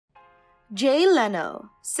Jay Leno,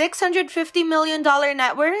 $650 million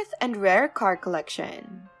net worth and rare car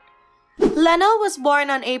collection. Leno was born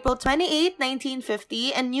on April 28,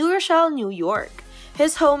 1950 in New Rochelle, New York.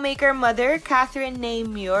 His homemaker mother, Catherine Ney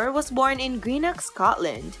Muir, was born in Greenock,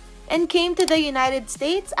 Scotland, and came to the United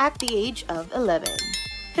States at the age of 11.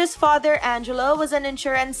 His father, Angelo, was an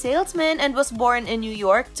insurance salesman and was born in New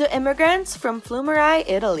York to immigrants from Flumeri,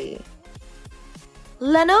 Italy.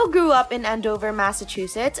 Leno grew up in Andover,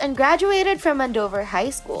 Massachusetts and graduated from Andover High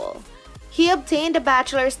School. He obtained a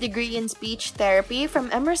bachelor's degree in speech therapy from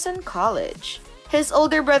Emerson College. His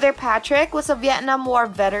older brother Patrick was a Vietnam War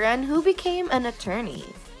veteran who became an attorney.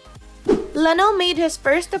 Leno made his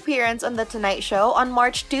first appearance on The Tonight Show on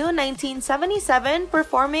March 2, 1977,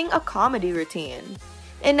 performing a comedy routine.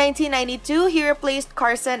 In 1992, he replaced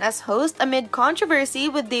Carson as host amid controversy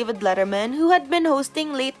with David Letterman, who had been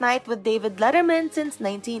hosting Late Night with David Letterman since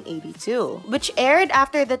 1982, which aired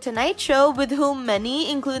after The Tonight Show, with whom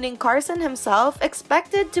many, including Carson himself,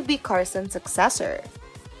 expected to be Carson's successor.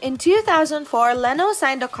 In 2004, Leno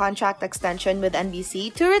signed a contract extension with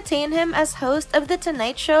NBC to retain him as host of The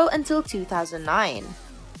Tonight Show until 2009.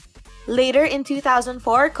 Later in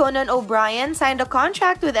 2004, Conan O'Brien signed a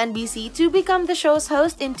contract with NBC to become the show's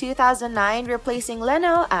host in 2009, replacing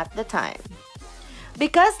Leno at the time.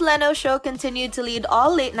 Because Leno Show continued to lead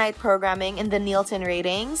all late-night programming in the Nielsen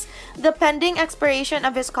ratings, the pending expiration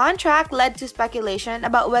of his contract led to speculation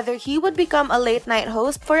about whether he would become a late-night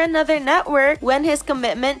host for another network when his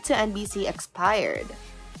commitment to NBC expired.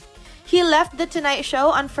 He left The Tonight Show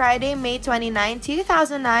on Friday, May 29,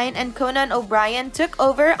 2009, and Conan O'Brien took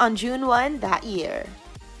over on June 1 that year.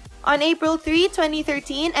 On April 3,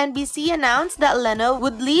 2013, NBC announced that Leno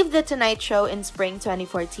would leave The Tonight Show in spring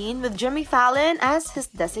 2014 with Jimmy Fallon as his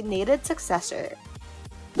designated successor.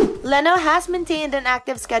 Leno has maintained an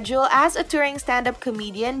active schedule as a touring stand-up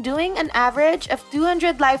comedian, doing an average of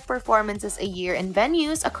 200 live performances a year in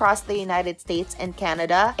venues across the United States and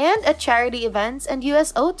Canada, and at charity events and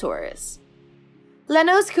USO tours.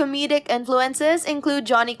 Leno's comedic influences include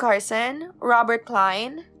Johnny Carson, Robert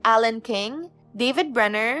Klein, Alan King, David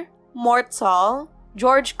Brenner, Mort Saul,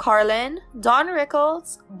 George Carlin, Don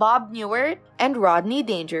Rickles, Bob Newhart, and Rodney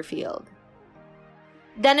Dangerfield.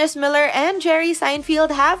 Dennis Miller and Jerry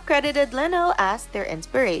Seinfeld have credited Leno as their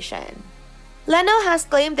inspiration. Leno has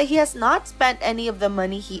claimed that he has not spent any of the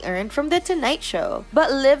money he earned from The Tonight Show,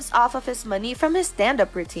 but lives off of his money from his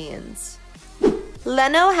stand-up routines.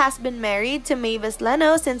 Leno has been married to Mavis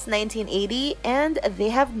Leno since 1980, and they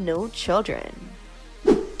have no children.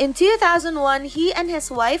 In 2001, he and his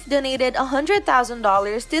wife donated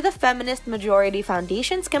 $100,000 to the Feminist Majority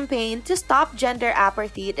Foundation's campaign to stop gender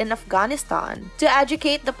apartheid in Afghanistan, to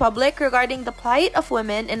educate the public regarding the plight of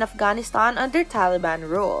women in Afghanistan under Taliban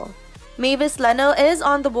rule. Mavis Leno is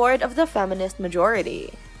on the board of the Feminist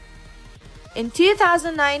Majority. In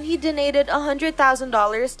 2009, he donated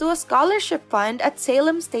 $100,000 to a scholarship fund at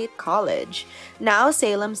Salem State College, now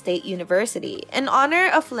Salem State University, in honor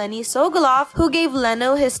of Lenny Sogoloff, who gave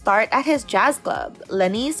Leno his start at his jazz club,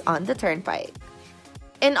 Lenny's on the Turnpike.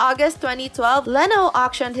 In August 2012, Leno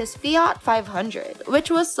auctioned his Fiat 500,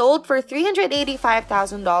 which was sold for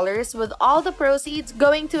 $385,000, with all the proceeds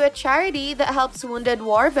going to a charity that helps wounded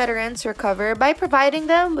war veterans recover by providing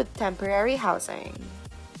them with temporary housing.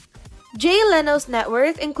 Jay Leno's net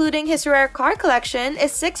worth, including his rare car collection,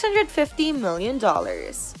 is $650 million.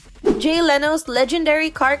 Jay Leno's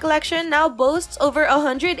legendary car collection now boasts over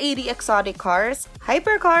 180 exotic cars,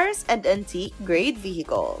 hypercars, and antique-grade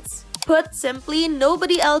vehicles. Put simply,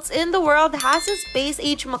 nobody else in the world has a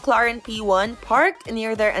space-age McLaren P1 parked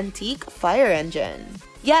near their antique fire engine.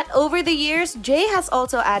 Yet, over the years, Jay has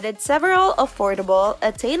also added several affordable,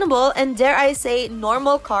 attainable, and dare I say,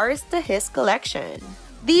 normal cars to his collection.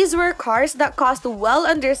 These were cars that cost well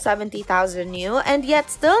under $70,000 new and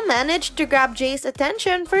yet still managed to grab Jay's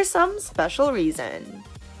attention for some special reason.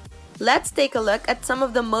 Let's take a look at some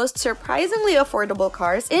of the most surprisingly affordable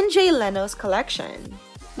cars in Jay Leno's collection.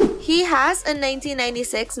 He has a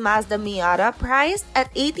 1996 Mazda Miata priced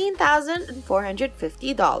at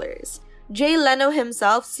 $18,450. Jay Leno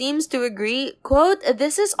himself seems to agree, quote,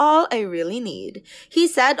 "This is all I really need," he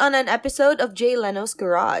said on an episode of Jay Leno's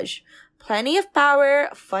Garage. Plenty of power,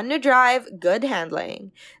 fun to drive, good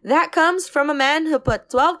handling. That comes from a man who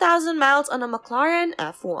put 12,000 miles on a McLaren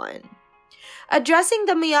F1. Addressing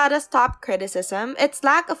the Miata's top criticism, its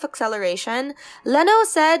lack of acceleration, Leno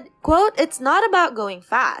said, quote, "It's not about going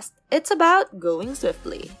fast, it's about going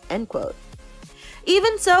swiftly," end quote.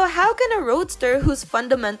 Even so, how can a roadster whose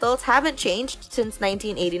fundamentals haven't changed since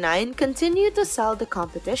 1989 continue to sell the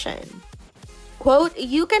competition? Quote,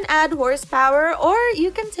 "You can add horsepower or you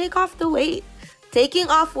can take off the weight. Taking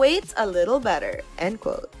off weight's a little better," end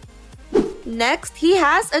quote. Next, he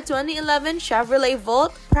has a 2011 Chevrolet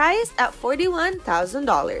Volt priced at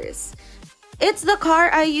 $41,000. "It's the car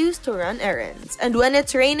I use to run errands, and when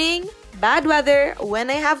it's raining, bad weather, when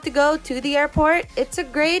I have to go to the airport, it's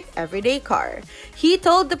a great everyday car," he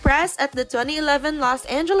told the press at the 2011 Los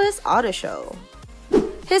Angeles Auto Show.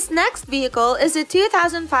 His next vehicle is a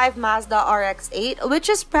 2005 Mazda RX-8, which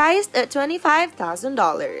is priced at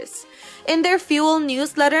 $25,000. In their Fuel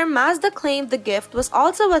newsletter, Mazda claimed the gift was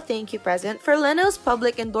also a thank you present for Leno's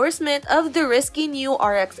public endorsement of the risky new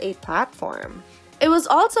RX-8 platform. It was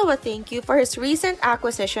also a thank you for his recent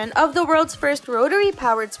acquisition of the world's first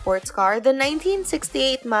rotary-powered sports car, the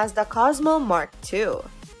 1968 Mazda Cosmo Mark II.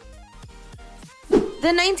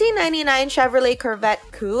 The 1999 Chevrolet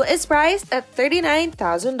Corvette Coupe is priced at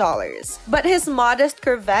 $39,000, but his modest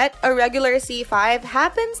Corvette, a regular C5,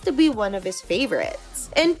 happens to be one of his favorites,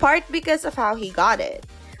 in part because of how he got it.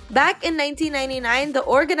 Back in 1999, the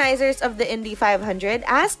organizers of the Indy 500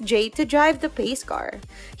 asked Jay to drive the pace car.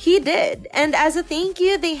 He did, and as a thank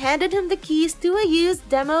you, they handed him the keys to a used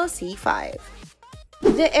demo C5.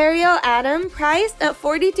 The Ariel Atom, priced at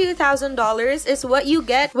 $42,000, is what you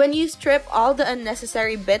get when you strip all the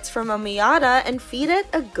unnecessary bits from a Miata and feed it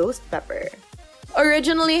a ghost pepper.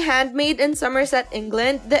 Originally handmade in Somerset,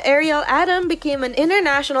 England, the Ariel Atom became an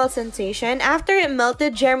international sensation after it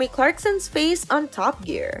melted Jeremy Clarkson's face on Top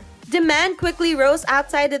Gear. Demand quickly rose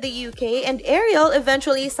outside of the UK, and Ariel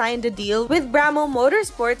eventually signed a deal with Bramo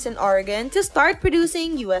Motorsports in Oregon to start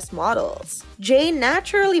producing US models. Jay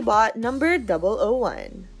naturally bought number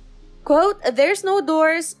 001. Quote, "There's no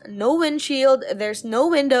doors, no windshield, there's no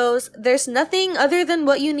windows, there's nothing other than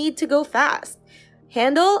what you need to go fast.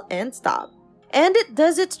 Handle and stop. And it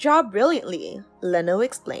does its job brilliantly," Leno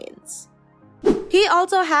explains. He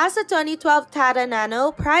also has a 2012 Tata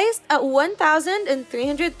Nano priced at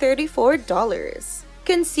 $1,334.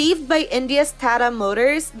 Conceived by India's Tata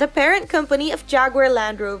Motors, the parent company of Jaguar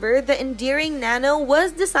Land Rover, the endearing Nano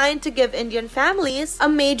was designed to give Indian families a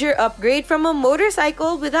major upgrade from a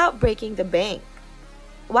motorcycle without breaking the bank.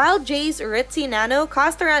 While Jay's ritzy Nano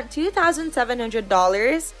cost around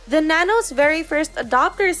 $2,700, the Nano's very first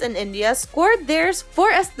adopters in India scored theirs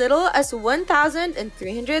for as little as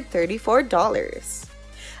 $1,334.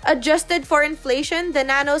 Adjusted for inflation, the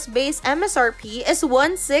Nano's base MSRP is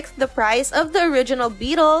 1/6 the price of the original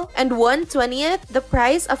Beetle and 1/20th the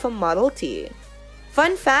price of a Model T.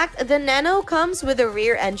 Fun fact, the Nano comes with a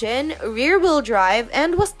rear engine, rear-wheel drive,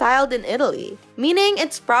 and was styled in Italy, meaning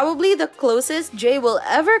it's probably the closest Jay will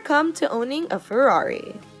ever come to owning a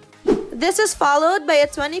Ferrari. This is followed by a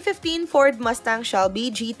 2015 Ford Mustang Shelby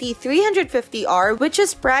GT 350R, which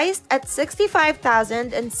is priced at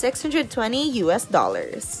 $65,620 US.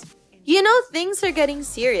 You know, things are getting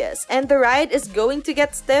serious, and the ride is going to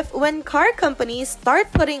get stiff when car companies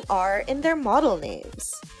start putting R in their model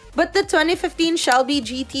names. But the 2015 Shelby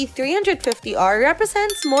GT 350R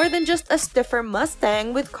represents more than just a stiffer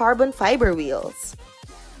Mustang with carbon fiber wheels.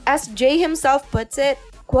 As Jay himself puts it,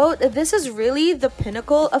 quote, "This is really the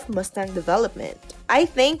pinnacle of Mustang development. I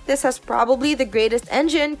think this has probably the greatest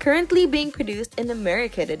engine currently being produced in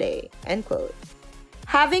America today," end quote.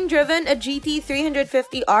 Having driven a GT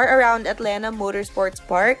 350R around Atlanta Motorsports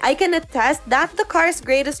Park, I can attest that the car's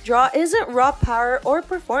greatest draw isn't raw power or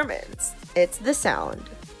performance, it's the sound.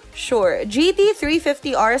 Sure, GT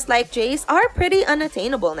 350Rs like Jay's are pretty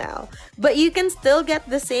unattainable now, but you can still get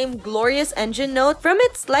the same glorious engine note from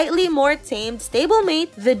its slightly more tamed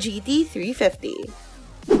stablemate, the GT 350.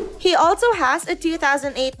 He also has a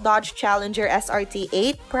 2008 Dodge Challenger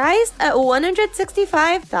SRT8 priced at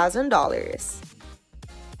 $165,000.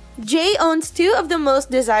 Jay owns two of the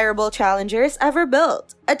most desirable Challengers ever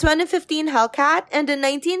built, a 2015 Hellcat and a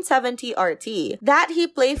 1970 RT, that he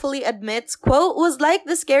playfully admits, quote, "was like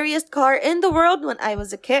the scariest car in the world when I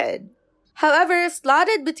was a kid." However,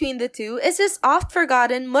 slotted between the two is his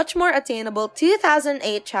oft-forgotten, much more attainable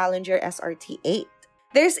 2008 Challenger SRT8.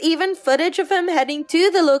 There's even footage of him heading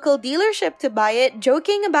to the local dealership to buy it,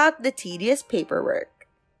 joking about the tedious paperwork.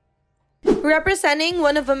 Representing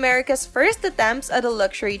one of America's first attempts at a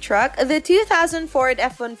luxury truck, the 2000 Ford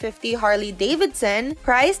F-150 Harley-Davidson,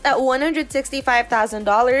 priced at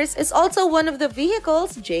 $165,000, is also one of the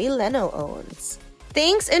vehicles Jay Leno owns.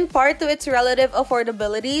 Thanks in part to its relative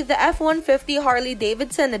affordability, the F-150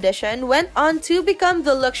 Harley-Davidson edition went on to become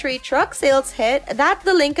the luxury truck sales hit that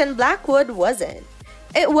the Lincoln Blackwood wasn't.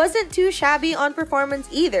 It wasn't too shabby on performance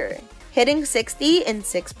either, hitting 60 in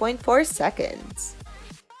 6.4 seconds.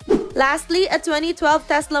 Lastly, a 2012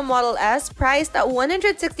 Tesla Model S priced at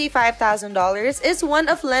 $165,000 is one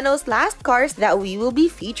of Leno's last cars that we will be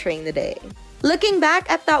featuring today. Looking back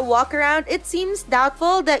at that walk-around, it seems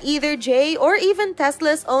doubtful that either Jay or even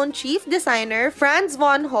Tesla's own chief designer, Franz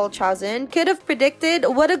von Holzhausen, could have predicted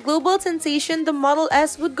what a global sensation the Model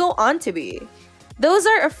S would go on to be. Those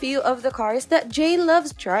are a few of the cars that Jay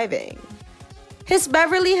loves driving. His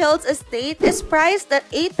Beverly Hills estate is priced at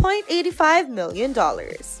 $8.85 million.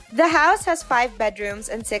 The house has 5 bedrooms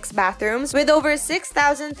and 6 bathrooms with over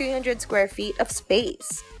 6,300 square feet of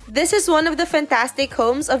space. This is one of the fantastic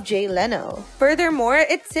homes of Jay Leno. Furthermore,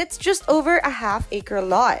 it sits just over a half-acre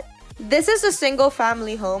lot. This is a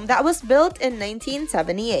single-family home that was built in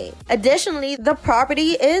 1978. Additionally, the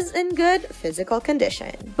property is in good physical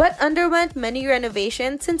condition, but underwent many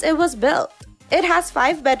renovations since it was built. It has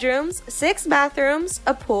 5 bedrooms, 6 bathrooms,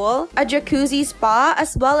 a pool, a jacuzzi spa,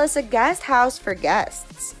 as well as a guest house for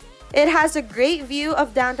guests. It has a great view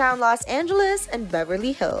of downtown Los Angeles and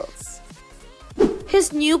Beverly Hills.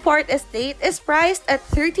 His Newport estate is priced at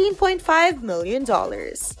 $13.5 million.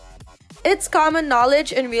 It's common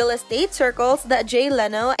knowledge in real estate circles that Jay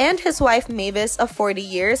Leno and his wife Mavis of 40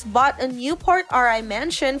 years bought a Newport RI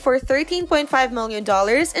mansion for $13.5 million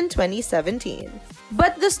in 2017.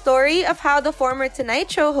 But the story of how the former Tonight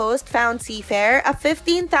Show host found Seafair, a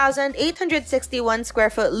 15,861 square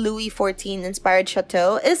foot Louis XIV inspired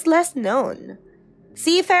chateau, is less known.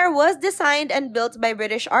 Seafair was designed and built by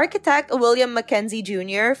British architect William Mackenzie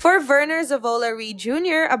Jr. for Werner Zavola Reed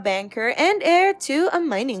Jr., a banker and heir to a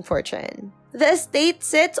mining fortune. The estate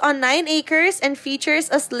sits on 9 acres and features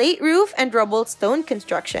a slate roof and rubble stone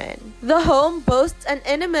construction. The home boasts an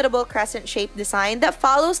inimitable crescent-shaped design that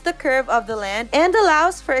follows the curve of the land and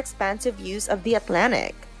allows for expansive views of the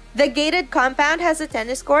Atlantic. The gated compound has a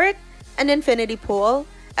tennis court, an infinity pool,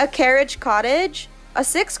 a carriage cottage, a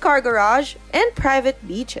 6-car garage, and private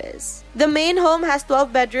beaches. The main home has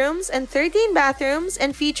 12 bedrooms and 13 bathrooms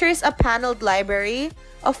and features a paneled library,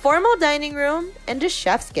 a formal dining room, and a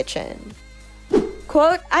chef's kitchen.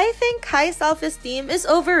 Quote, I think high self-esteem is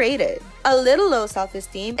overrated. A little low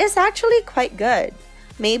self-esteem is actually quite good.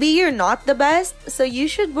 Maybe you're not the best, so you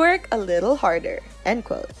should work a little harder. End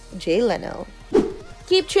quote. Jay Leno.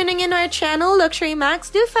 Keep tuning in our channel, Luxury Max,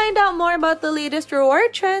 to find out more about the latest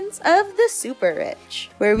reward trends of the super rich,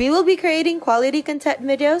 where we will be creating quality content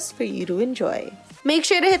videos for you to enjoy. Make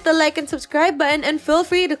sure to hit the like and subscribe button and feel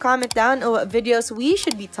free to comment down on what videos we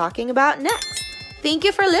should be talking about next. Thank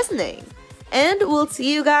you for listening, and we'll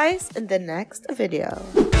see you guys in the next video.